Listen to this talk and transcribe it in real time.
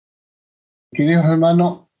Queridos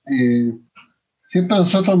hermanos, siempre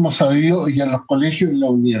nosotros hemos sabido, y en los colegios, en la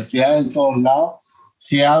universidad, en todos lados,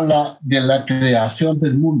 se habla de la creación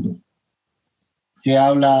del mundo. Se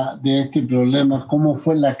habla de este problema, cómo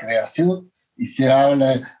fue la creación, y se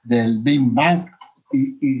habla del Big Bang,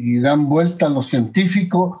 y dan vuelta a los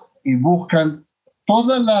científicos y buscan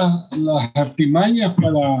todas las artimañas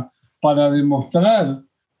para demostrar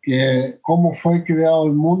cómo fue creado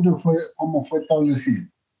el mundo y cómo fue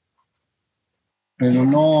establecido. Pero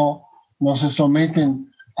no se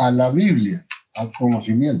someten a la Biblia, al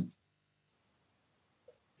conocimiento.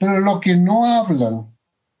 Pero lo que no hablan,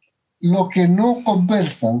 lo que no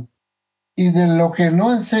conversan y de lo que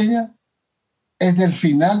no enseñan es del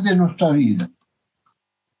final de nuestra vida.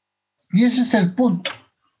 Y ese es el punto.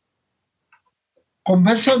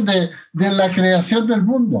 Conversan de la creación del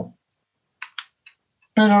mundo,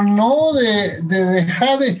 pero no de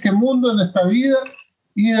dejar este mundo en esta vida,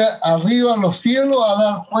 ir arriba a los cielos a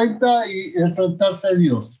dar cuenta y enfrentarse a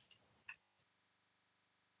Dios.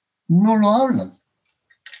 No lo hablan.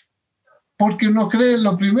 Porque no creen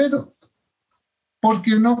lo primero.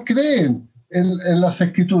 Porque no creen en las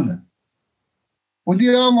Escrituras. Hoy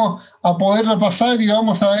día vamos a poder repasar y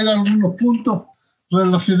vamos a ver algunos puntos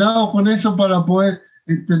relacionados con eso para poder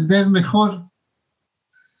entender mejor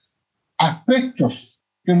aspectos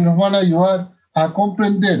que nos van a ayudar a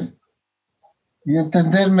comprender y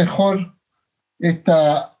entender mejor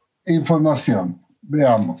esta información.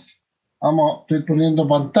 Veamos. Estoy poniendo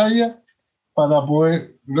pantalla para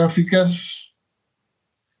poder graficar.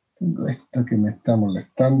 Tengo esto que me está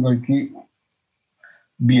molestando aquí.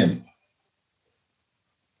 Bien.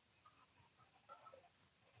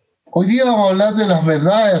 Hoy día vamos a hablar de las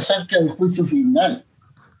verdades acerca del juicio final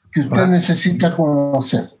que usted necesita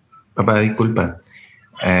conocer. Papá, disculpa.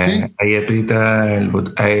 ¿Sí? Ahí aprieta el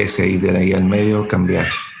botón ese y de ahí al medio cambiar.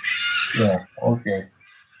 Ya, ok.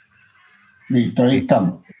 Listo, ahí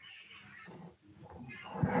estamos.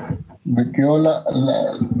 Me quedó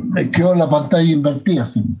la pantalla invertida,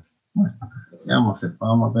 sí. Bueno, vamos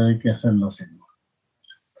a tener que hacerlo así.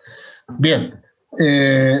 Bien.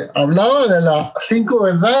 Hablaba de las 5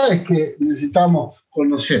 verdades que necesitamos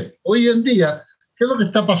conocer. Hoy en día, ¿qué es lo que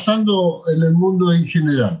está pasando en el mundo en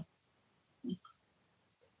general?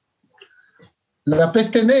 La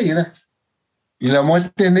peste negra y la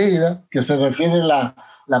muerte negra, que se refiere a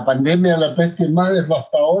la pandemia de la peste más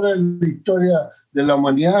devastadora en la historia de la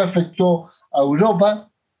humanidad, afectó a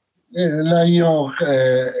Europa en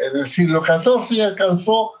el siglo XIV y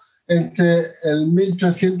alcanzó entre el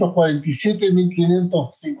 1347 y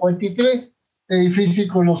 1553. Es difícil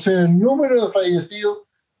conocer el número de fallecidos,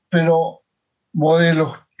 pero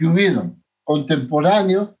modelos que hubieron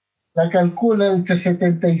contemporáneos la calculan entre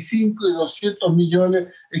 75 y 200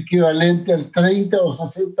 millones, equivalente al 30 o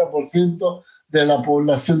 60% de la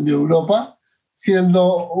población de Europa,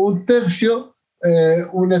 siendo un tercio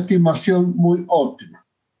una estimación muy óptima.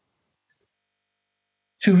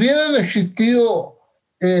 Si hubieran existido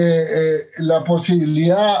la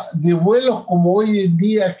posibilidad de vuelos como hoy en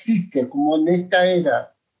día existe, como en esta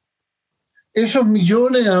era, esos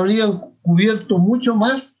millones habrían cubierto mucho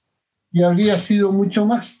más y habría sido mucho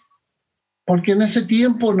más. Porque en ese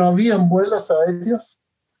tiempo no habían vuelos aéreos,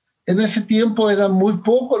 en ese tiempo eran muy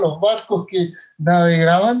pocos los barcos que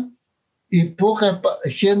navegaban y poca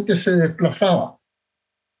gente se desplazaba.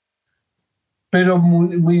 Pero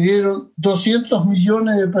murieron 200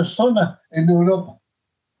 millones de personas en Europa.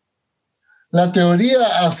 La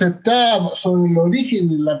teoría aceptada sobre el origen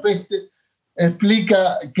de la peste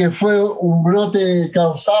explica que fue un brote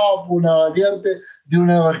causado por una variante de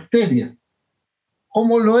una bacteria.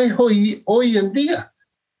 ¿Cómo lo es hoy en día?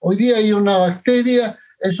 Hoy día hay una bacteria,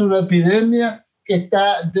 es una epidemia que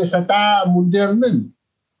está desatada mundialmente.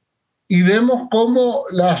 Y vemos cómo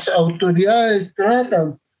las autoridades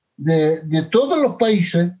tratan de todos los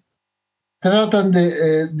países, tratan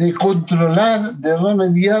de controlar, de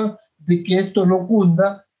remediar, de que esto no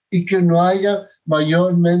cunda y que no haya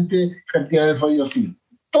mayormente cantidad de fallecidos.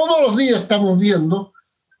 Todos los días estamos viendo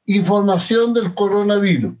información del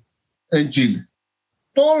coronavirus en Chile.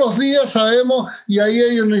 Todos los días sabemos, y ahí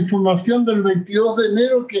hay una información del 22 de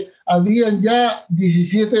enero que habían ya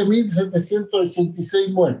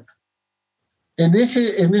 17.786 muertos. En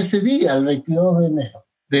ese día, el 22 de enero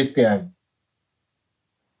de este año.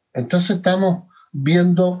 Entonces estamos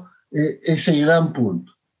viendo ese gran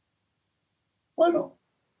punto. Bueno,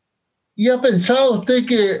 ¿y ha pensado usted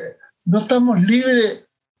que no estamos libres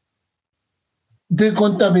de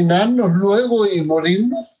contaminarnos luego y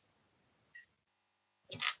morirnos?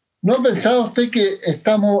 ¿No ha pensado usted que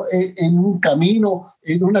estamos en un camino,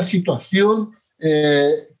 en una situación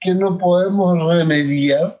que no podemos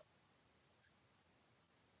remediar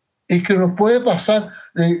y que nos puede pasar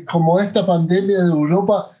como esta pandemia de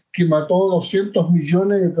Europa que mató 200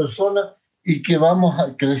 millones de personas y que vamos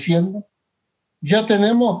creciendo. Ya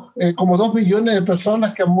tenemos como 2 millones de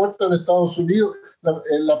personas que han muerto en Estados Unidos,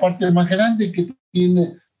 la parte más grande que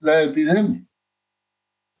tiene la epidemia.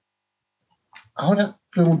 Ahora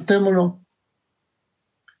preguntémonos,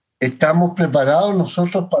 ¿estamos preparados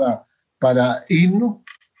nosotros para irnos?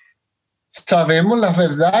 ¿Sabemos las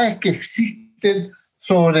verdades que existen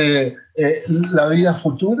sobre la vida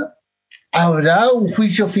futura? ¿Habrá un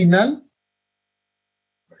juicio final?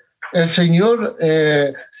 ¿El Señor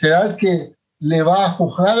será el que le va a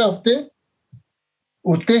juzgar a usted?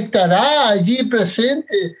 ¿Usted estará allí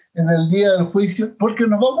presente en el día del juicio? Porque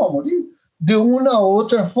nos vamos a morir de una u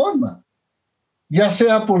otra forma, ya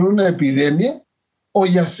sea por una epidemia, o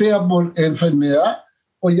ya sea por enfermedad,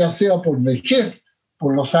 o ya sea por vejez,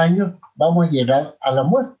 por los años, vamos a llegar a la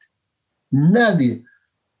muerte. Nadie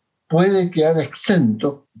puede quedar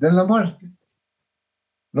exento de la muerte.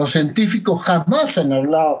 Los científicos jamás han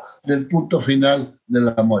hablado del punto final de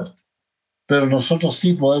la muerte, pero nosotros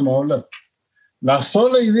sí podemos hablar. La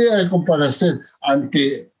sola idea de comparecer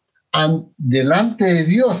delante de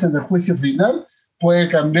Dios en el juicio final puede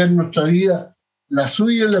cambiar nuestra vida, la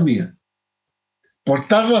suya y la mía. Por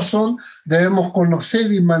tal razón debemos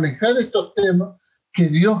conocer y manejar estos temas que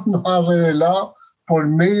Dios nos ha revelado por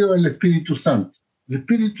medio del Espíritu Santo. El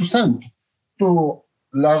Espíritu Santo tuvo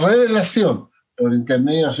la revelación por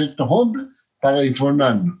intermedio de ciertos hombres para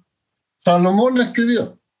informarnos. Salomón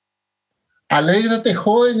escribió: alégrate,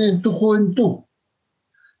 joven, en tu juventud,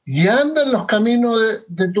 y anda en los caminos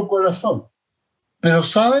de tu corazón. Pero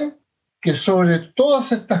sabe que sobre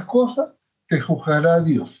todas estas cosas te juzgará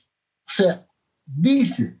Dios. O sea,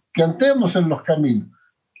 dice que andemos en los caminos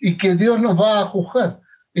y que Dios nos va a juzgar.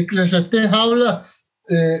 Eclesiastés habla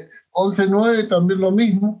 11:9, también lo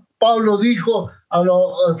mismo. Pablo dijo a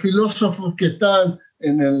los filósofos que están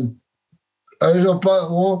en el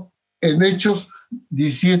Areópago, en Hechos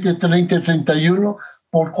 17, 30 y 31,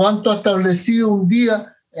 por cuanto ha establecido un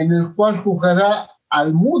día en el cual juzgará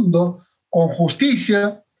al mundo con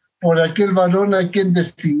justicia por aquel varón a quien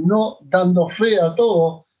designó, dando fe a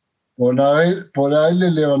todos por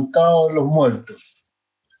haberle levantado a los muertos.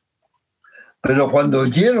 Pero cuando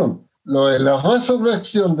oyeron lo de la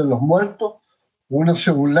resurrección de los muertos, unos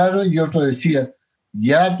se burlaron y otros decían: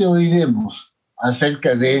 ya te oiremos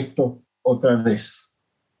acerca de esto otra vez.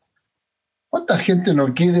 ¿Cuánta gente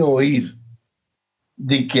no quiere oír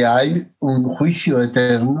de que hay un juicio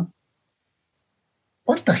eterno?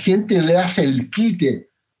 ¿Cuánta gente le hace el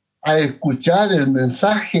quite a escuchar el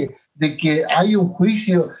mensaje de que hay un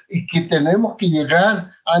juicio y que tenemos que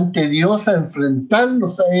llegar ante Dios a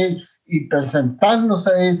enfrentarnos a Él y presentarnos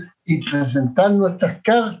a Él y presentar nuestras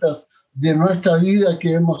cartas de nuestra vida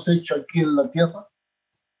que hemos hecho aquí en la tierra?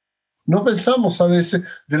 No pensamos a veces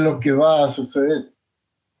de lo que va a suceder.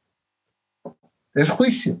 El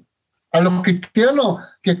juicio. A los cristianos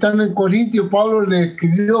que están en Corintio, Pablo le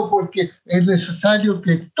escribió porque es necesario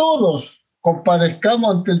que todos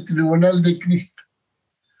comparezcamos ante el tribunal de Cristo.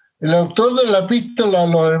 El autor de la epístola a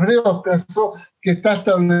los Hebreos pensó que está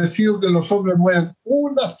establecido que los hombres mueren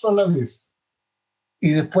una sola vez y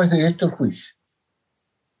después de esto el juicio.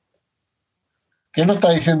 ¿Qué nos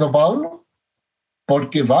está diciendo Pablo?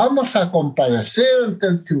 Porque vamos a comparecer ante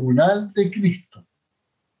el tribunal de Cristo.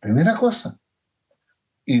 Primera cosa.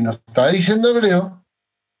 Y nos está diciendo Hebreo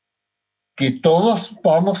que todos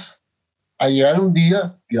vamos a llegar un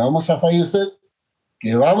día que vamos a fallecer,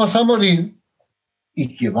 que vamos a morir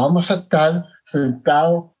y que vamos a estar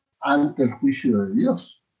sentados ante el juicio de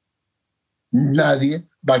Dios. Nadie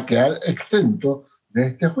va a quedar exento de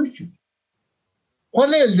este juicio.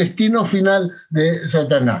 ¿Cuál es el destino final de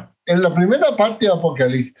Satanás? En la primera parte de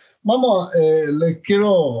Apocalipsis, les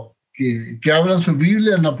quiero que abran su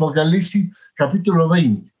Biblia en Apocalipsis capítulo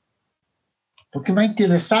 20. Porque me ha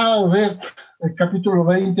interesado ver el capítulo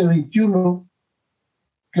 20, 21,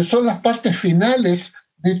 que son las partes finales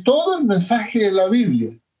de todo el mensaje de la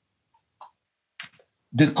Biblia.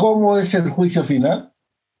 De cómo es el juicio final,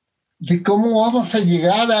 de cómo vamos a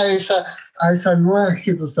llegar a esa nueva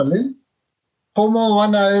Jerusalén, cómo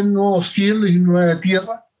van a haber nuevos cielos y nueva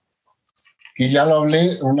tierra, que ya lo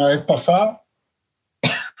hablé una vez pasada,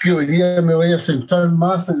 que hoy día me voy a centrar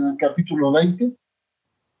más en el capítulo 20,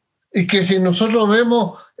 y que si nosotros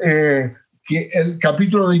vemos que el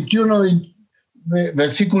capítulo 21,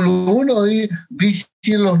 versículo 1, vi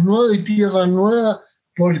cielos nuevos y tierra nueva,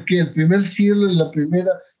 porque el primer cielo y la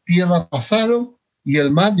primera tierra pasaron y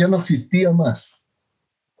el mar ya no existía más.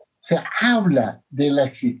 sea, habla de la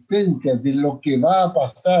existencia, de lo que va a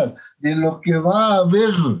pasar, de lo que va a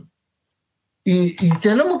haber. Y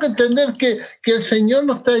tenemos que entender que el Señor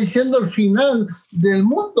nos está diciendo el final del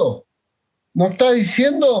mundo. Nos está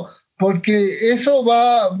diciendo porque eso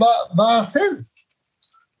va a ser.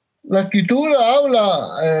 La Escritura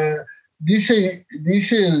habla, dice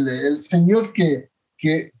el Señor que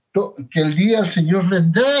el día el Señor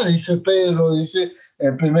vendrá, dice Pedro, dice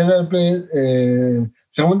en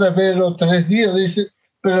segunda de Pedro 3:10, dice,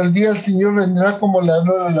 pero el día el Señor vendrá como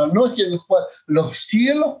ladrón en la noche, en el cual los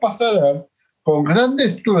cielos pasarán con grande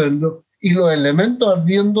estruendo y los elementos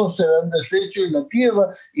ardiendo serán deshechos y la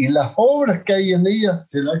tierra y las obras que hay en ella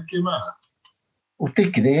serán quemadas.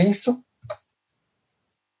 ¿Usted cree eso?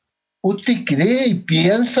 ¿Usted cree y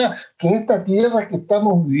piensa que esta tierra que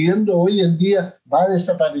estamos viviendo hoy en día va a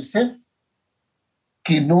desaparecer?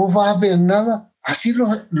 ¿Que no va a haber nada? Así lo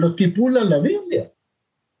estipula la Biblia.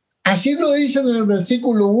 Así lo dice en el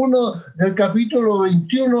versículo 1 del capítulo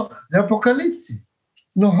 21 de Apocalipsis.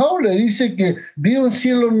 Nos habla, dice que vi un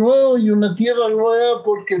cielo nuevo y una tierra nueva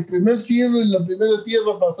porque el primer cielo y la primera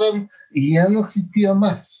tierra pasaron y ya no existía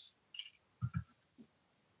más.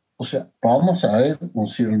 O sea, vamos a ver un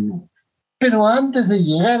cielo nuevo. Pero antes de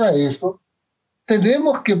llegar a eso,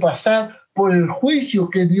 tenemos que pasar por el juicio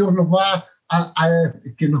que Dios nos va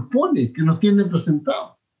que nos pone, que nos tiene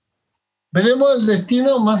presentado. Veremos el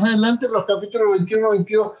destino más adelante en los capítulos 21 y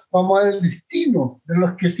 22. Vamos a ver el destino de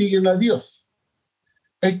los que siguen a Dios.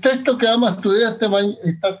 El texto que vamos a estudiar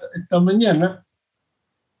esta mañana,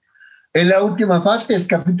 en la última parte del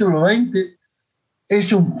capítulo 20,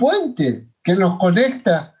 es un puente que nos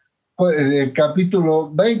conecta del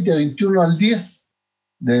capítulo 20, 21 al 10,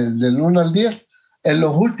 del 1 al 10, en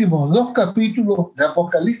los últimos dos capítulos de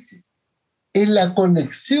Apocalipsis. Es la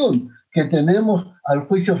conexión que tenemos al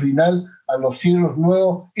juicio final, a los cielos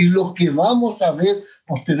nuevos y lo que vamos a ver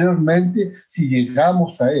posteriormente si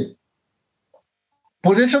llegamos a él.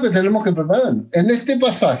 Por eso que tenemos que prepararnos. En este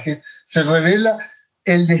pasaje se revela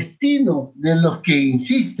el destino de los que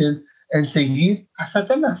insisten en seguir a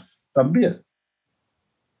Satanás también.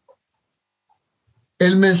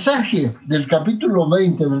 El mensaje del capítulo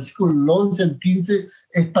 20, versículo 11 al 15,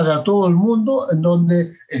 es para todo el mundo, en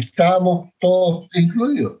donde estamos todos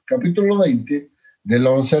incluidos. Capítulo 20, del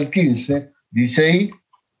 11 al 15, dice ahí,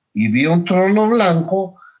 y vi un trono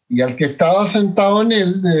blanco, y al que estaba sentado en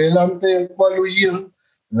él, de delante del cual huyeron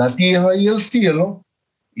la tierra y el cielo,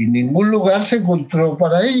 y ningún lugar se encontró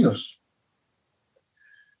para ellos.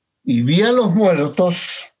 Y vi a los muertos,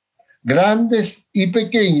 grandes y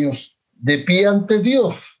pequeños, de pie ante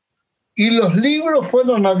Dios. Y los libros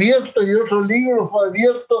fueron abiertos, y otro libro fue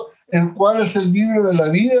abierto, el cual es el libro de la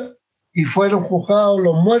vida, y fueron juzgados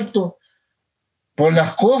los muertos por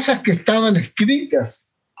las cosas que estaban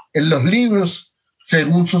escritas en los libros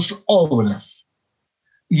según sus obras.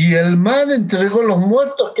 Y el mar entregó los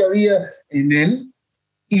muertos que había en él,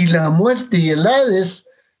 y la muerte y el Hades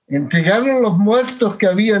entregaron los muertos que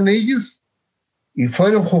había en ellos, y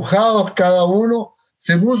fueron juzgados cada uno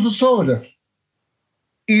según sus obras.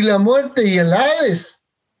 Y la muerte y el Hades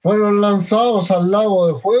fueron lanzados al lago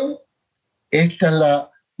de fuego. Esta es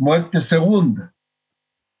la muerte segunda.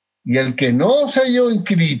 Y el que no se halló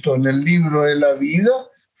inscrito en el libro de la vida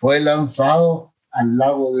fue lanzado al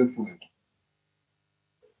lago de fuego.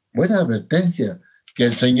 Buena advertencia que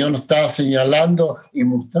el Señor nos está señalando y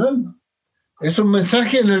mostrando. Es un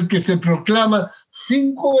mensaje en el que se proclaman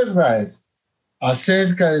 5 verdades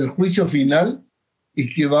acerca del juicio final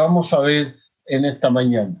y que vamos a ver en esta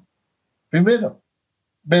mañana. Primero,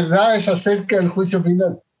 verdades acerca del juicio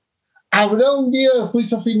final. Habrá un día de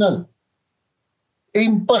juicio final,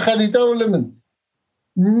 impajaritablemente.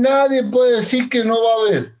 Nadie puede decir que no va a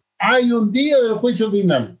haber. Hay un día del juicio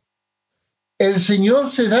final. El Señor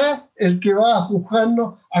será el que va a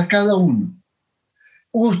juzgarnos a cada uno.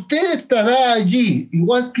 Usted estará allí,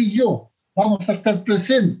 igual que yo. Vamos a estar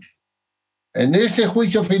presentes en ese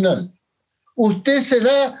juicio final. Usted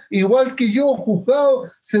será, igual que yo, juzgado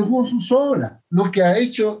según sus obras, lo que ha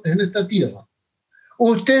hecho en esta tierra.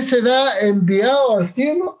 Usted será enviado al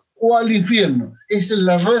cielo o al infierno. Esa es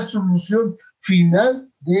la resolución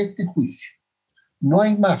final de este juicio. No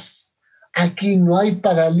hay más. Aquí no hay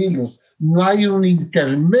paralelos, no hay un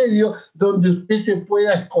intermedio donde usted se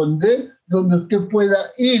pueda esconder, donde usted pueda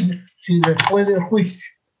ir si después del juicio.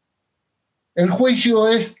 El juicio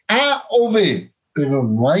es A o B, pero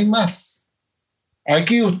no hay más.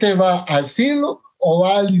 Aquí usted va al cielo o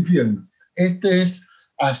va al infierno. Este es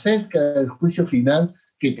acerca del juicio final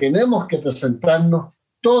que tenemos que presentarnos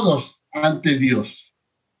todos ante Dios.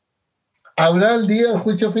 ¿Habrá el día del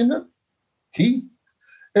juicio final? Sí.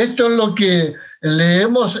 Esto es lo que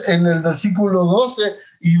leemos en el versículo 12,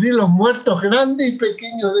 y vi los muertos grandes y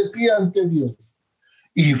pequeños de pie ante Dios.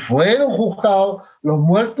 Y fueron juzgados los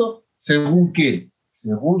muertos según qué,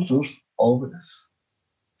 según sus obras,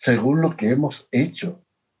 según lo que hemos hecho.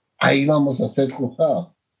 Ahí vamos a ser juzgados.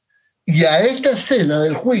 Y a esta escena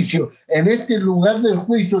del juicio, en este lugar del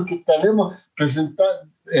juicio que estaremos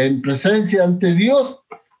en presencia ante Dios,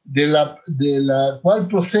 de la cual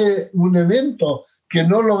procede un evento que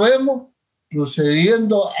no lo vemos,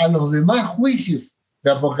 procediendo a los demás juicios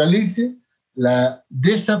de Apocalipsis, la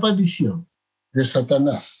desaparición de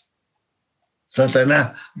Satanás.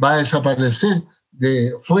 Satanás va a desaparecer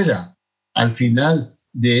de fuera al final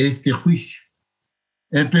de este juicio.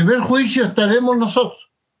 En el primer juicio estaremos nosotros.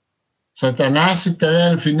 Satanás estará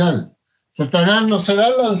al final. Satanás no será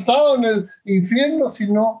lanzado en el infierno,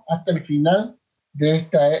 sino hasta el final de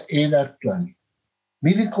esta era actual.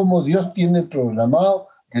 Mire cómo Dios tiene programado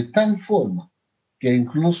de tal forma que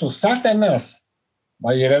incluso Satanás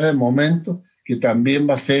va a llegar el momento que también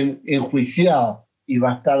va a ser enjuiciado y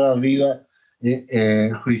va a estar arriba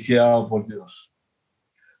enjuiciado por Dios.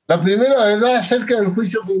 La primera verdad acerca del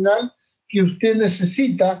juicio final que usted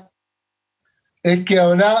necesita es que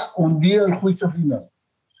habrá un día del juicio final.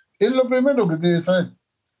 Es lo primero que debe saber.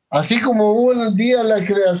 Así como hubo el día de la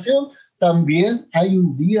creación, también hay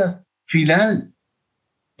un día final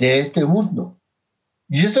de este mundo.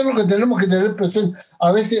 Y eso es lo que tenemos que tener presente.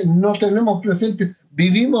 A veces no tenemos presente.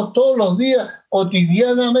 Vivimos todos los días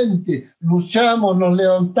cotidianamente. Luchamos, nos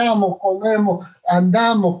levantamos, comemos,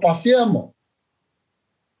 andamos, paseamos.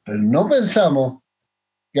 Pero no pensamos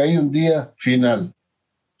que hay un día final.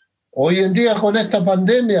 Hoy en día con esta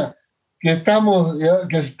pandemia que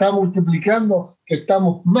se está multiplicando, que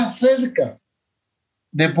estamos más cerca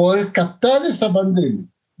de poder captar esa pandemia,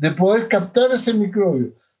 de poder captar ese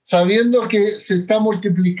microbio, sabiendo que se está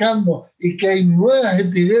multiplicando y que hay nuevas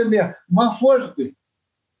epidemias más fuertes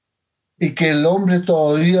y que el hombre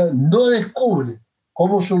todavía no descubre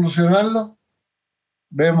cómo solucionarlo,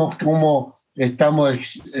 vemos cómo estamos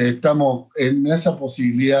en esa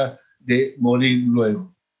posibilidad de morir luego.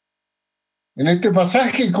 En este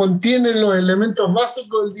pasaje contiene los elementos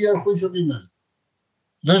básicos del día del juicio final.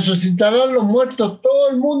 Resucitarán los muertos, todo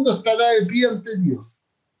el mundo estará de pie ante Dios.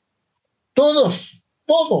 Todos,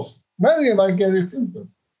 nadie va a quedar exento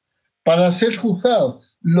para ser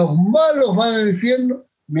juzgados. Los malos van al infierno,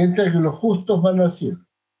 mientras que los justos van al cielo.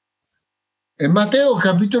 En Mateo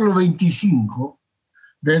capítulo 25,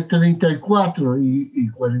 del 34 y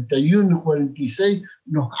 41 y 46,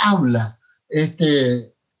 nos habla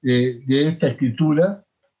de esta escritura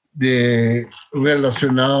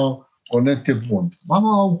relacionado con este punto.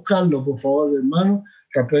 Vamos a buscarlo, por favor, hermano.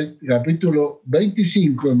 Capítulo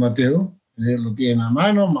 25 de Mateo. Lo tienen a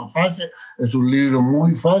mano, más fácil. Es un libro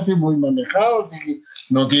muy fácil, muy manejado, así que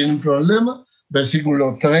no tienen problema.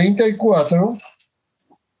 Versículo 34.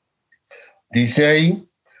 Dice ahí: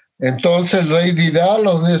 entonces el rey dirá a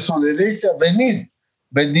los de su derecha: venid,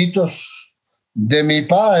 benditos de mi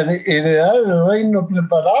Padre, heredad el reino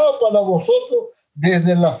preparado para vosotros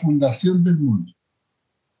desde la fundación del mundo.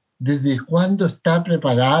 ¿Desde cuándo está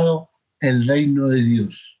preparado el reino de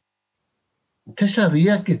Dios? ¿Usted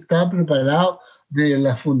sabía que está preparado desde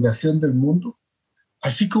la fundación del mundo?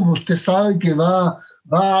 Así como usted sabe que va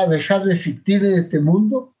a dejar de existir en este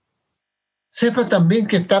mundo, sepa también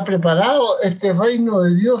que está preparado, este reino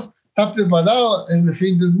de Dios está preparado en el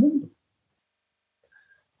fin del mundo.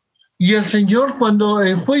 Y el Señor, cuando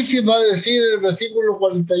en juicio, va a decir en el versículo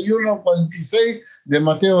 41 al 46 de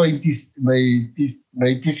Mateo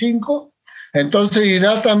 25, entonces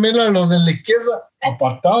dirá también a los de la izquierda: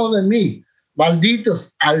 apartados de mí,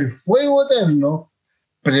 malditos, al fuego eterno,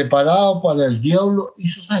 preparado para el diablo y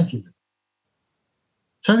sus ángeles.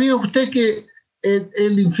 ¿Sabía usted que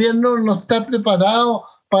el infierno no está preparado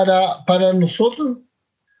para nosotros?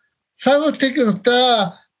 ¿Sabe usted que no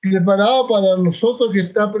está preparado para nosotros, que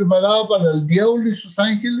está preparado para el diablo y sus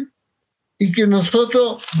ángeles? Y que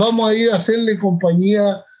nosotros vamos a ir a hacerle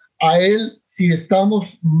compañía a él si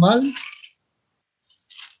estamos mal.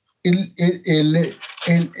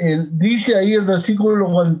 Dice ahí el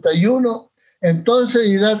versículo 41, entonces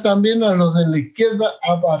dirá también a los de la izquierda: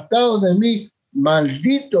 apartados de mí,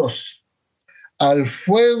 malditos, al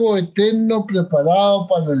fuego eterno preparado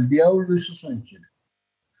para el diablo y sus ángeles.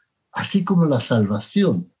 Así como la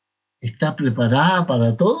salvación está preparada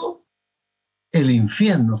para todo, el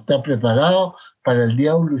infierno está preparado para el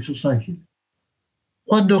diablo y sus ángeles.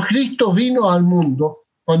 Cuando Cristo vino al mundo,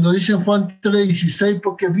 Cuando dice en Juan 3:16,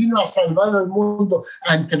 porque vino a salvar al mundo,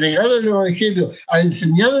 a entregar el Evangelio, a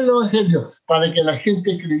enseñar el Evangelio, para que la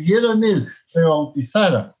gente creyera en él, se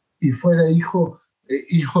bautizara y fuera hijo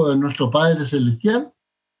de nuestro Padre Celestial.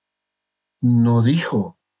 No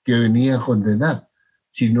dijo que venía a condenar,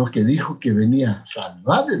 sino que dijo que venía a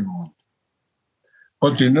salvar el mundo.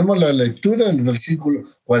 Continuemos la lectura en el versículo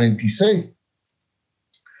 46.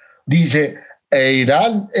 Dice, e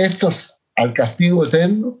irán estos al castigo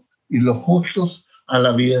eterno y los justos a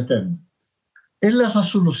la vida eterna. Es la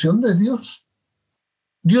resolución de Dios.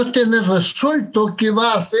 Dios tiene resuelto qué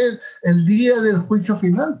va a ser el día del juicio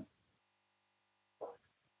final.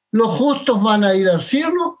 Los justos van a ir al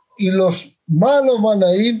cielo y los malos van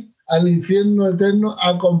a ir al infierno eterno a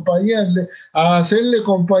acompañarle, a hacerle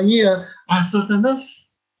compañía a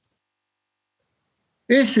Satanás.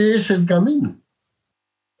 Ese es el camino.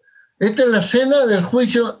 Esta es la cena del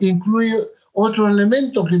juicio, incluye otro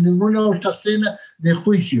elemento que ninguna otra cena de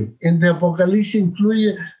juicio. En el Apocalipsis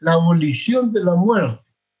incluye la abolición de la muerte.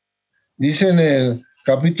 Dice en el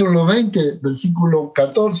capítulo 20, versículo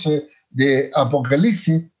 14 de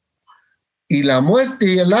Apocalipsis, y la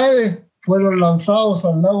muerte y el Hades fueron lanzados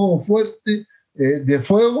al lago fuerte de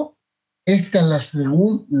fuego. Esta es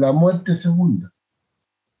la muerte segunda.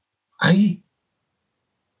 Ahí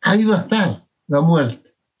va a estar la muerte.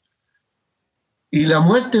 Y la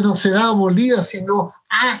muerte no será abolida, sino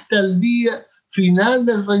hasta el día final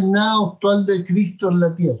del reinado actual de Cristo en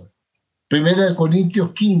la tierra. 1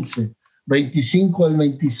 Corintios 15, 25 al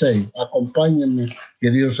 26. Acompáñenme,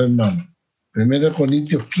 queridos hermanos. 1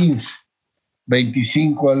 Corintios 15,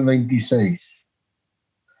 25 al 26.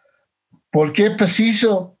 Porque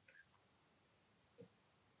preciso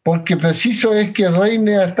es que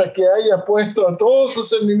reine hasta que haya puesto a todos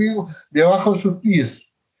sus enemigos debajo de sus pies.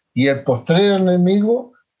 Y el postrero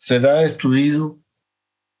enemigo será destruido,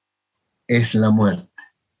 es la muerte.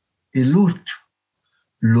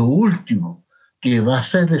 Lo último que va a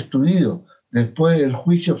ser destruido después del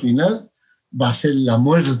juicio final va a ser la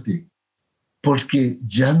muerte, porque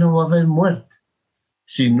ya no va a haber muerte,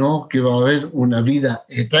 sino que va a haber una vida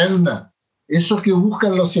eterna. Eso que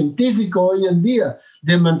buscan los científicos hoy en día,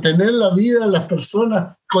 de mantener la vida de las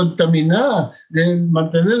personas contaminadas, de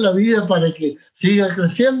mantener la vida para que siga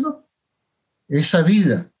creciendo, esa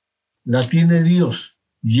vida la tiene Dios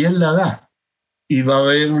y Él la da. Y va a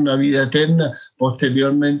haber una vida eterna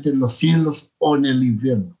posteriormente en los cielos o en el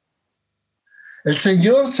infierno. El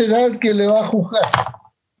Señor será el que le va a juzgar.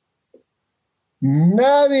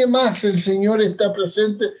 Nadie más, el Señor está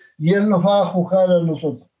presente y Él nos va a juzgar a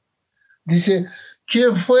nosotros. Dice,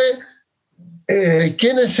 ¿quién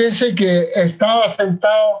es ese que estaba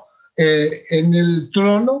sentado en el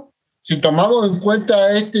trono? Si tomamos en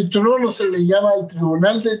cuenta este trono, se le llama el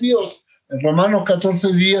tribunal de Dios. En Romanos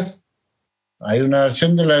 14:10 hay una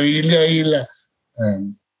versión de la Biblia ahí,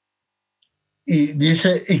 y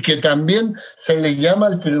dice, y que también se le llama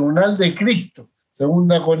el tribunal de Cristo.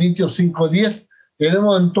 2 Corintios 5:10.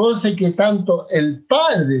 Tenemos entonces que tanto el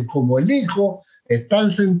Padre como el Hijo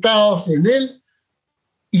están sentados en él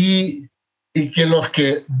y que los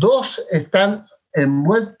que dos están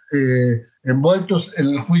envueltos en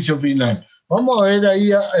el juicio final. Vamos a ver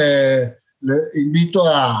ahí, le invito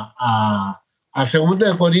a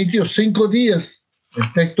 2 Corintios 5:10,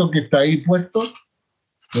 el texto que está ahí puesto,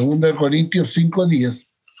 2 Corintios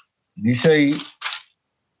 5:10, dice ahí,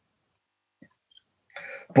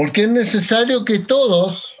 porque es necesario que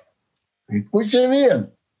todos, escuchen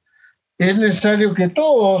bien, es necesario que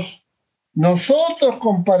todos nosotros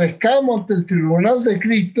comparezcamos ante el tribunal de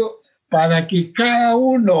Cristo para que cada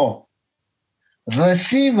uno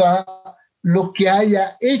reciba lo que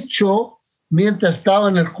haya hecho mientras estaba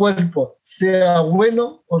en el cuerpo, sea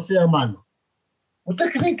bueno o sea malo.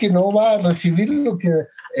 ¿Usted cree que no va a recibir lo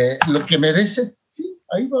que merece? Sí,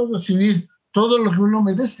 ahí va a recibir todo lo que uno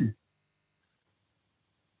merece.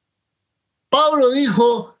 Pablo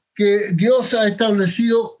dijo que Dios ha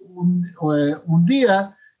establecido un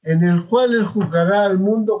día en el cual Él juzgará al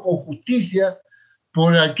mundo con justicia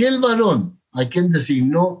por aquel varón a quien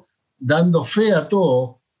designó, dando fe a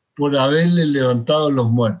todos por haberle levantado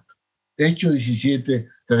los muertos. Hechos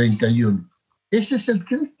 17:31. Ese es el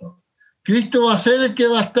Cristo. Cristo va a ser el que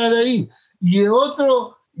va a estar ahí. Y en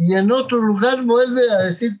otro lugar vuelve a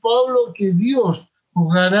decir Pablo que Dios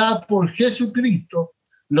juzgará por Jesucristo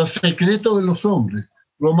los secretos de los hombres.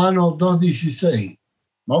 Romanos 2:16.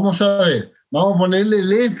 Vamos a ver, vamos a ponerle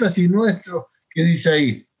el énfasis nuestro que dice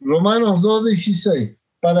ahí. Romanos 2:16,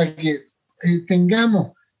 para que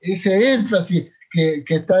tengamos ese énfasis que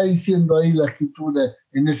está diciendo ahí la Escritura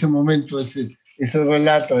en ese momento, ese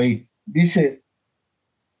relato ahí. Dice,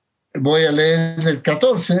 voy a leer el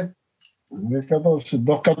 14,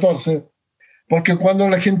 2:14, porque cuando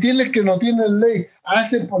los gentiles que no tienen ley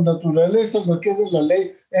hacen por naturaleza lo que es de la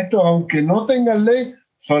ley, estos, aunque no tengan ley,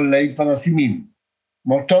 son ley para sí mismos,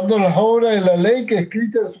 mostrando las obras de la ley que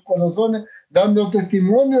escritas en sus corazones, dando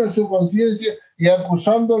testimonio de su conciencia y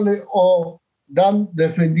acusándole o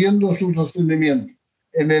defendiendo sus razonamientos.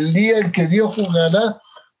 En el día en que Dios juzgará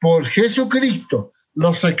por Jesucristo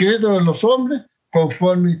los secretos de los hombres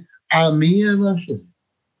conforme a mi evangelio.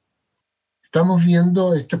 Estamos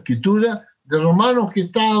viendo esta escritura de Romanos que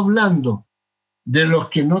está hablando de los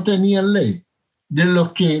que no tenían ley, de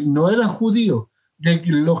los que no eran judíos, de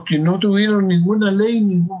los que no tuvieron ninguna ley,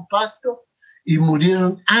 ningún pacto, y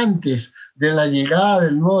murieron antes de la llegada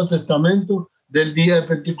del Nuevo Testamento del día de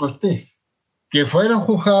Pentecostés, que fueron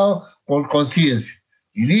juzgados por conciencia.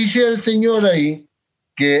 Y dice el Señor ahí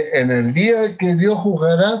que en el día que Dios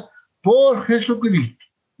juzgará por Jesucristo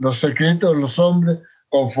los secretos de los hombres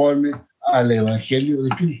conforme al Evangelio de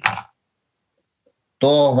Cristo.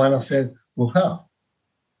 Todos van a ser juzgados,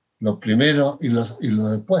 los primeros y los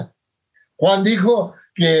después. Juan dijo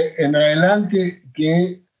que en adelante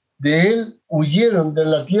que de él huyeron de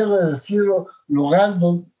la tierra del cielo, lugar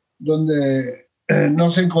donde no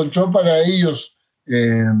se encontró para ellos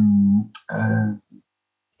el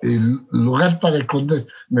lugar para esconder.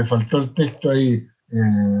 Me faltó el texto ahí,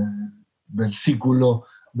 versículo.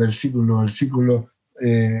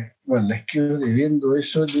 Bueno, les quedo viendo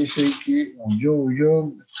eso, dice que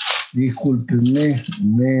huyó, discúlpenme,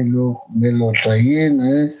 me lo traí en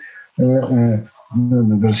el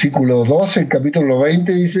versículo 12, el capítulo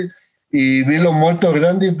 20 dice, y vi los muertos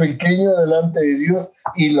grandes y pequeños delante de Dios,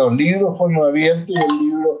 y los libros fueron abiertos, y el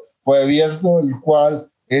libro fue abierto, el cual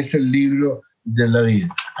es el libro de la vida.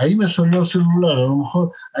 Ahí me sonó el celular, a lo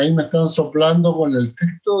mejor ahí me están soplando con el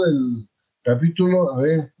texto del capítulo, a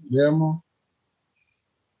ver, veamos.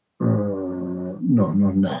 No,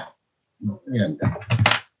 nada. No,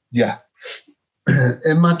 ya.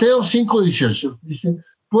 En Mateo 5:18 dice,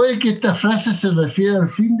 puede que esta frase se refiera al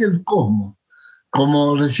fin del cosmos,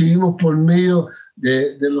 como recibimos por medio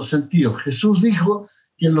de los sentidos. Jesús dijo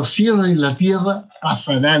que los cielos y la tierra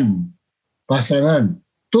pasarán.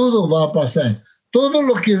 Todo va a pasar. Todo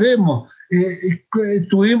lo que vemos,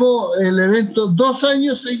 tuvimos el evento 2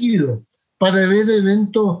 años seguidos para ver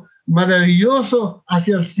eventos maravillosos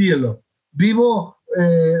hacia el cielo. Vimos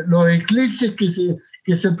los eclipses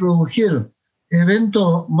que se produjeron,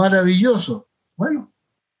 eventos maravillosos. Bueno,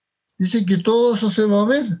 dice que todo eso se va a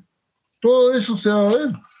ver. Todo eso se va a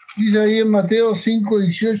ver. Dice ahí en Mateo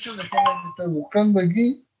 5:18, que estoy buscando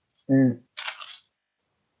aquí.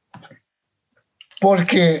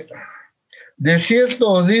 Porque de cierto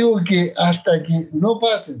os digo que hasta que no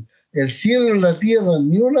pasen el cielo y la tierra,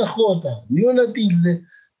 ni una jota, ni una tilde,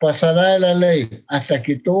 pasará de la ley hasta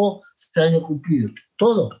que todo se haya cumplido.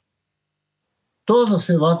 Todo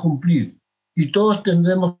se va a cumplir y todos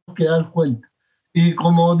tendremos que dar cuenta. Y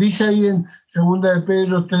como dice ahí en 2 de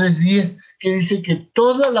Pedro 3:10, que dice que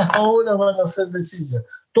todas las obras van a ser deshechas,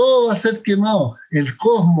 todo va a ser quemado, el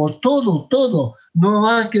cosmos, todo, no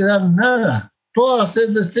va a quedar nada, todo va a ser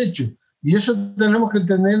deshecho. Y eso tenemos que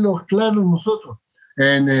tenerlo claro nosotros.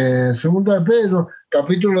 En 2 de Pedro,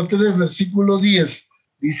 capítulo 3, versículo 10,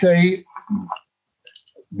 dice ahí,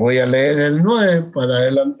 voy a leer el 9 para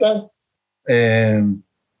adelantar,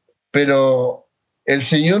 pero el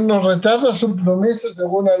Señor nos retarda su promesa,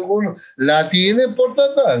 según algunos, la tiene por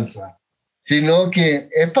tardanza, sino que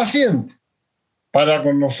es paciente para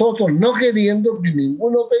con nosotros, no queriendo que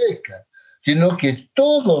ninguno perezca, sino que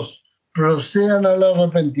todos procedan al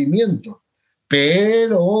arrepentimiento.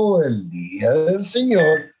 Pero el día del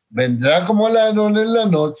Señor vendrá como ladrón en la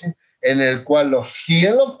noche, en el cual los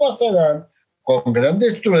cielos pasarán con gran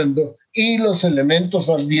estruendo y los elementos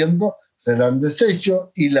ardiendo serán deshechos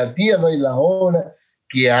y la tierra y las obras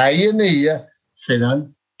que hay en ella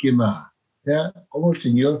serán quemadas. ¿Ya? Como el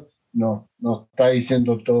Señor nos está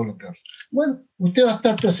diciendo todo lo que hace. Bueno, usted va a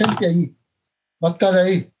estar presente ahí, va a estar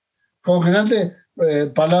ahí. Con grandes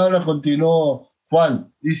palabras continuó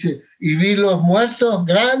Juan, dice, y vi los muertos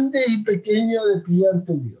grandes y pequeños de pie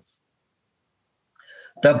ante Dios.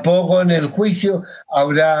 Tampoco en el juicio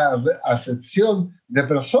habrá acepción de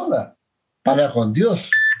personas para con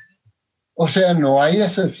Dios. O sea, no hay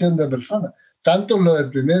acepción de personas. Tanto lo del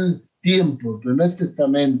primer tiempo, el primer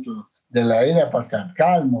testamento, de la era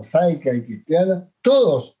patriarcal, mosaica y cristiana,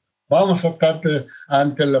 todos vamos a estar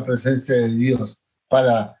ante la presencia de Dios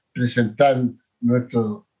para presentar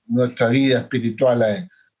nuestra vida espiritual a Él.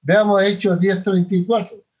 Veamos Hechos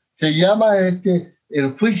 10:34. Se llama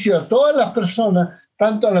el juicio a todas las personas,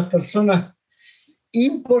 tanto a las personas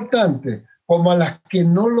importantes como a las que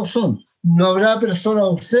no lo son. No habrá persona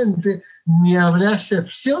ausente ni habrá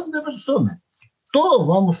excepción de personas. Todos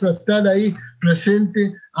vamos a estar ahí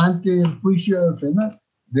presentes ante el juicio del final,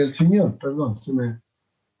 del Señor. Perdón, se me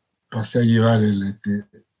pasé a llevar el...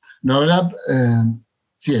 No habrá...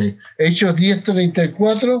 sí, Hechos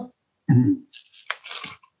 10:34,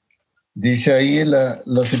 dice ahí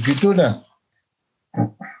las escrituras.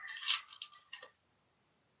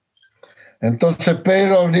 Entonces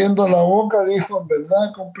Pedro, abriendo la boca, dijo: en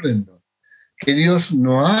verdad comprendo que Dios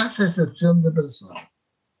no hace excepción de personas,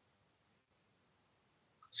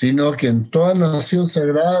 sino que en toda nación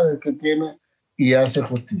sagrada del que tiene y hace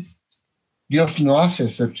justicia. Dios no hace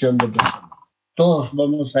excepción de personas. Todos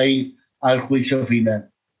vamos a ir al juicio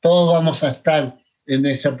final. Todos vamos a estar en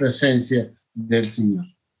esa presencia del Señor.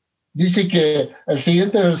 Dice que el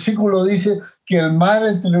siguiente versículo dice que el mar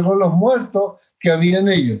entregó los muertos que había en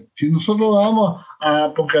ellos. Si nosotros vamos a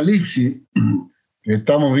Apocalipsis, que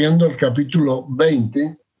estamos viendo el capítulo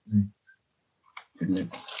 20, voy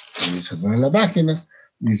a cerrar la página,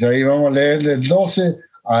 dice ahí, vamos a leer del 12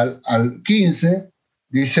 al 15,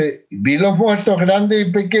 dice: vi los muertos grandes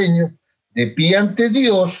y pequeños de pie ante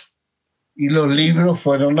Dios, y los libros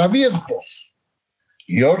fueron abiertos.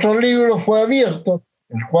 Y otro libro fue abierto,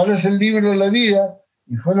 el cual es el libro de la vida,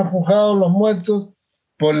 y fueron juzgados los muertos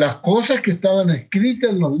por las cosas que estaban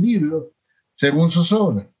escritas en los libros, según sus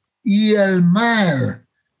obras. Y el mar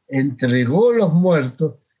entregó los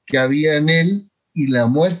muertos que había en él, y la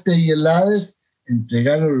muerte y el Hades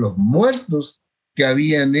entregaron los muertos que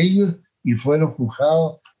había en ellos, y fueron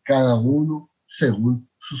juzgados cada uno según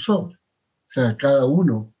sus obras. O sea, cada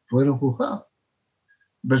uno fueron juzgados.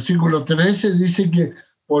 Versículo 13 dice que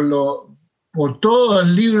por todo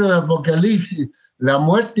el libro de Apocalipsis, la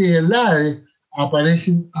muerte y el Hades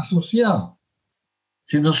aparecen asociados.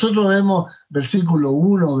 Si nosotros vemos versículo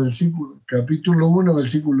 1, capítulo 1,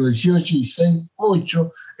 versículo 18 y 6,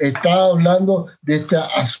 8, está hablando de esta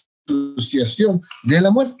asociación de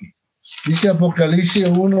la muerte. Dice Apocalipsis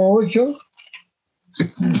 1, 8.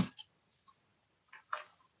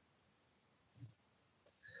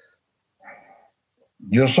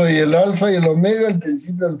 Yo soy el alfa y el omega, el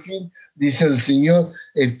principio y el fin, dice el Señor,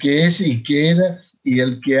 el que es y que era y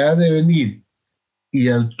el que ha de venir, y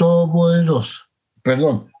el Todopoderoso.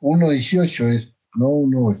 Perdón, 1:18 es, no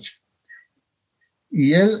 1:8.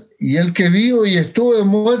 Y él que vivo y estuve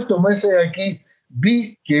muerto, me hace aquí,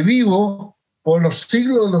 que vivo por los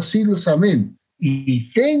siglos de los siglos, amén.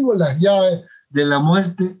 Y tengo las llaves de la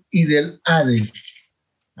muerte y del Hades.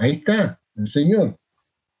 Ahí está, el Señor.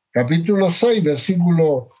 Capítulo 6,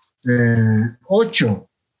 versículo 8.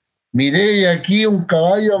 Miré aquí un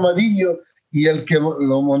caballo amarillo, y el que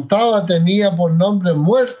lo montaba tenía por nombre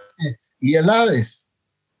muerte y el Hades.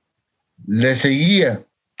 Le seguía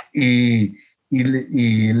y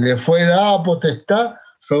le fue dada potestad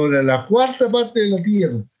sobre la cuarta parte de la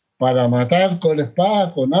tierra, para matar con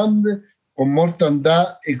espada, con hambre, con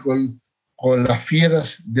mortandad y con las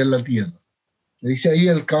fieras de la tierra. Le dice ahí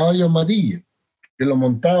el caballo amarillo, que lo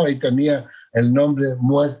montaba y tenía el nombre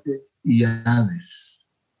muerte y Hades.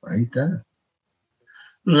 Ahí está.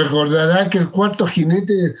 Recordará que el cuarto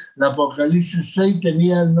jinete de Apocalipsis 6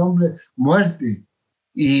 tenía el nombre muerte,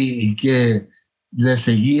 y que le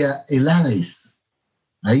seguía el Hades.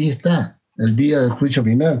 Ahí está, el día del juicio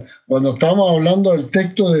final. Cuando estamos hablando del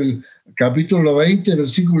texto del capítulo 20,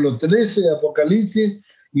 versículo 13 de Apocalipsis,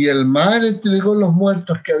 y el mar entregó los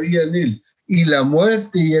muertos que había en él, y la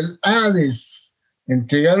muerte y el Hades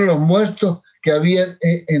entregaron los muertos que había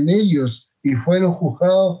en ellos, y fueron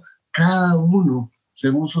juzgados cada uno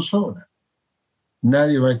según sus obras.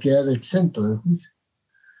 Nadie va a quedar exento del juicio.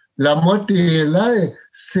 La muerte y el Hades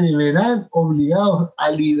se verán obligados a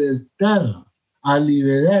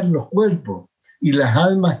liberar los cuerpos y las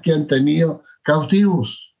almas que han tenido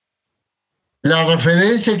cautivos. La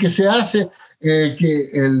referencia que se hace, que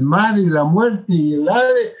el mar y la muerte y el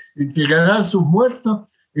Hades entregarán sus muertos,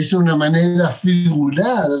 es una manera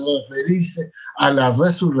figurada de referirse a la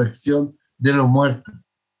resurrección de los muertos.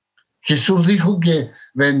 Jesús dijo que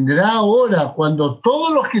vendrá hora cuando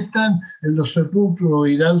todos los que están en los sepulcros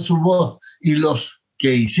oirán su voz, y los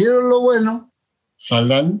que hicieron lo bueno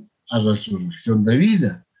saldrán a resurrección de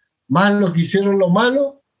vida, más los que hicieron lo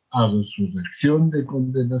malo a resurrección de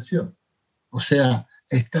condenación. O sea,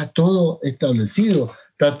 está todo establecido,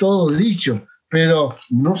 está todo dicho, pero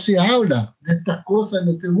no se habla de estas cosas en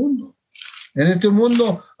este mundo. En este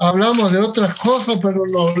mundo hablamos de otras cosas, pero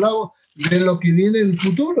no hablamos de lo que viene en el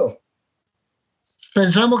futuro.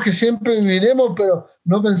 Pensamos que siempre viviremos, pero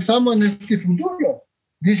no pensamos en este futuro.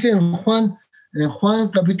 Dice en Juan en Juan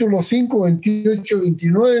capítulo 5, 28,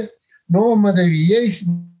 29, no os maravilléis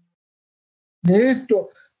de esto,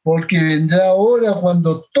 porque vendrá hora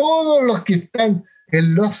cuando todos los que están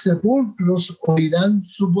en los sepulcros oirán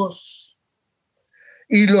su voz.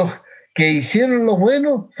 Y los que hicieron lo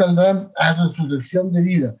bueno saldrán a resurrección de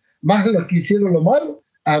vida, más los que hicieron lo malo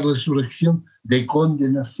a resurrección de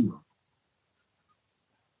condenación.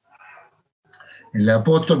 El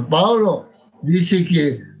apóstol Pablo dice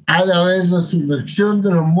que ha de haber resurrección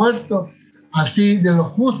de los muertos, así de los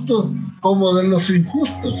justos como de los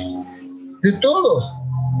injustos, de todos.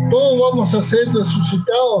 Todos vamos a ser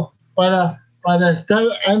resucitados para estar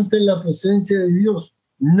ante la presencia de Dios.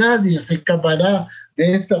 Nadie se escapará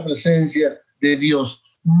de esta presencia de Dios.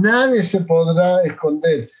 Nadie se podrá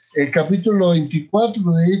esconder. El capítulo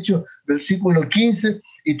 24, de hecho, versículo 15,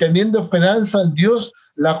 y teniendo esperanza en Dios,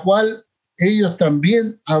 la cual ellos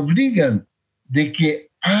también abrigan, de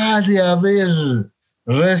que ha de haber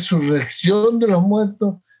resurrección de los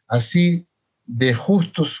muertos, así de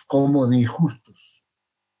justos como de injustos.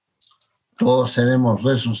 Todos seremos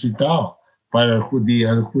resucitados para el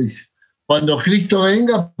día del juicio. Cuando Cristo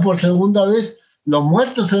venga por segunda vez, los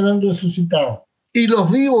muertos serán resucitados y los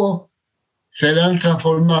vivos serán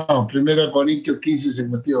transformados. 1 Corintios 15,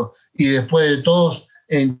 52. Y después de todos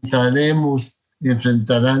entraremos y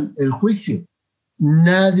enfrentarán el juicio.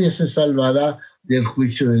 Nadie se salvará del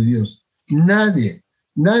juicio de Dios. Nadie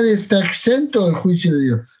está exento del juicio de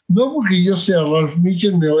Dios. No porque yo sea Ralph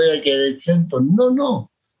Mitchell me voy a quedar exento. No.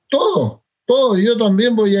 Todos. Yo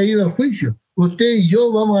también voy a ir al juicio. Usted y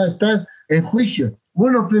yo vamos a estar en juicio.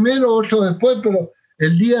 Unos primero, otros después, pero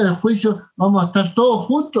el día del juicio vamos a estar todos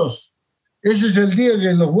juntos. Ese es el día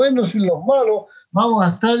que los buenos y los malos vamos a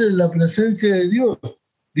estar en la presencia de Dios.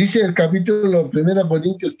 Dice el capítulo 1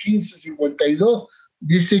 Corintios 15, 52,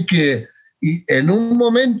 dice que y en un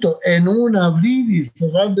momento, en un abrir y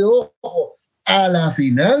cerrar de ojos, a la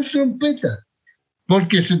final trompeta,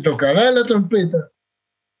 porque se tocará la trompeta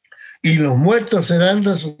y los muertos serán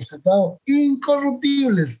resucitados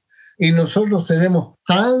incorruptibles y nosotros seremos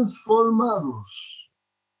transformados.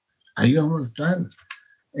 Ahí vamos a estar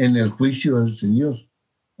en el juicio del Señor,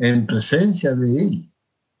 en presencia de Él.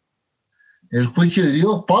 El juicio de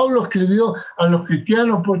Dios. Pablo escribió a los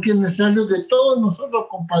cristianos porque es necesario que todos nosotros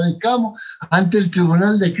compadezcamos ante el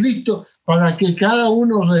tribunal de Cristo para que cada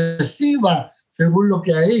uno reciba según lo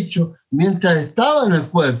que ha hecho mientras estaba en el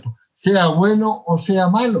cuerpo, sea bueno o sea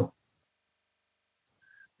malo.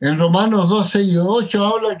 En Romanos 12 y 8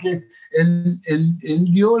 habla que él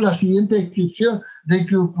dio la siguiente descripción de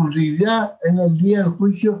que ocurrirá en el día del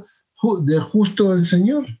juicio del justo del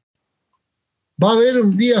Señor. Va a haber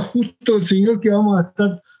un día justo del Señor que vamos a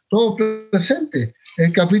estar todos presentes.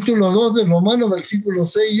 El capítulo 2 de Romanos,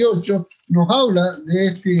 versículos 6 y 8, nos habla de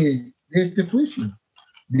este juicio.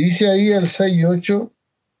 Dice ahí el 6 y 8,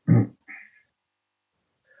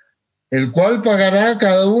 el cual pagará a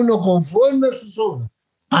cada uno conforme a sus obras.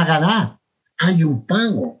 Pagará, hay un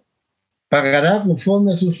pago. Pagará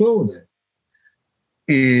conforme a sus obras.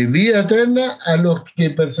 Vida eterna a los que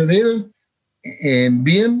perseveren en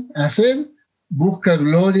bien hacer, busca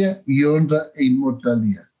gloria y honra e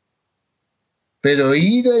inmortalidad. Pero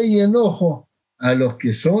ira y enojo a los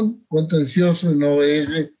que son contenciosos no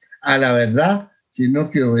obedecen a la verdad, sino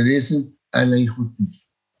que obedecen a la injusticia.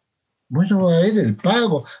 Bueno, va a haber el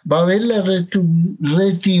pago, va a haber la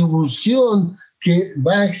retribución que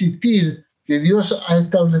va a existir, que Dios ha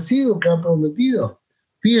establecido, que ha prometido.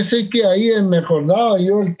 Fíjese que ahí me acordaba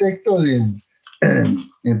yo el texto en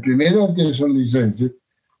 1 Tesalonicenses,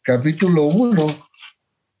 capítulo 1,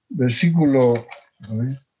 versículo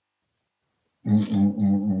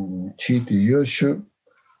 7 y 8,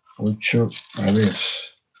 a ver,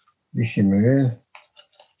 déjenme ver.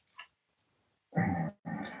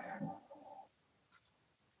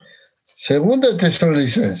 Segunda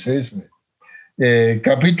Tesalonicenses,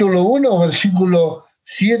 capítulo 1, versículo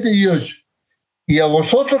 7 y 8. Y a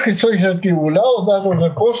vosotros que sois atribulados, daros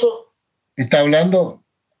reposo. Está hablando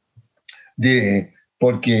de,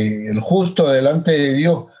 porque el justo delante de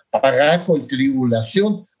Dios pagará con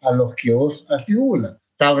tribulación a los que os atribulan.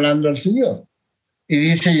 Está hablando el Señor. Y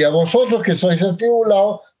dice, y a vosotros que sois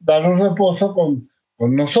atribulados, daros reposo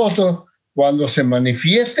con nosotros cuando se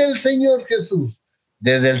manifieste el Señor Jesús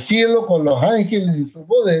desde el cielo con los ángeles y su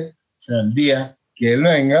poder, o sea, el día que Él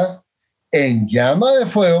venga, en llama de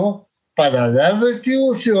fuego, para dar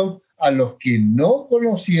retribución a los que no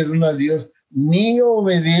conocieron a Dios ni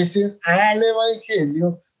obedecen al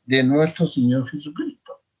Evangelio de nuestro Señor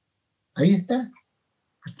Jesucristo. Ahí está.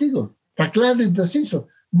 Digo, está claro y preciso.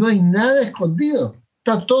 No hay nada escondido.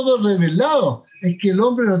 Está todo revelado. Es que el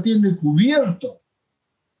hombre lo tiene cubierto,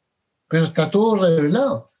 pero está todo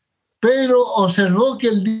revelado. Pedro observó que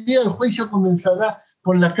el día del juicio comenzará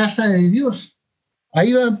por la casa de Dios.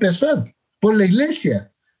 Ahí va a empezar, por la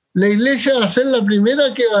iglesia. La iglesia va a ser la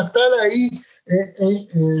primera que va a estar ahí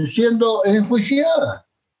siendo enjuiciada.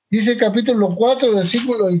 Dice capítulo 4,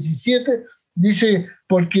 versículo 17, dice,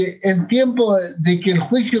 porque en tiempo de que el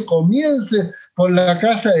juicio comience por la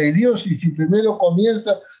casa de Dios, y si primero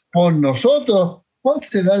comienza por nosotros, ¿cuál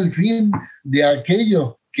será el fin de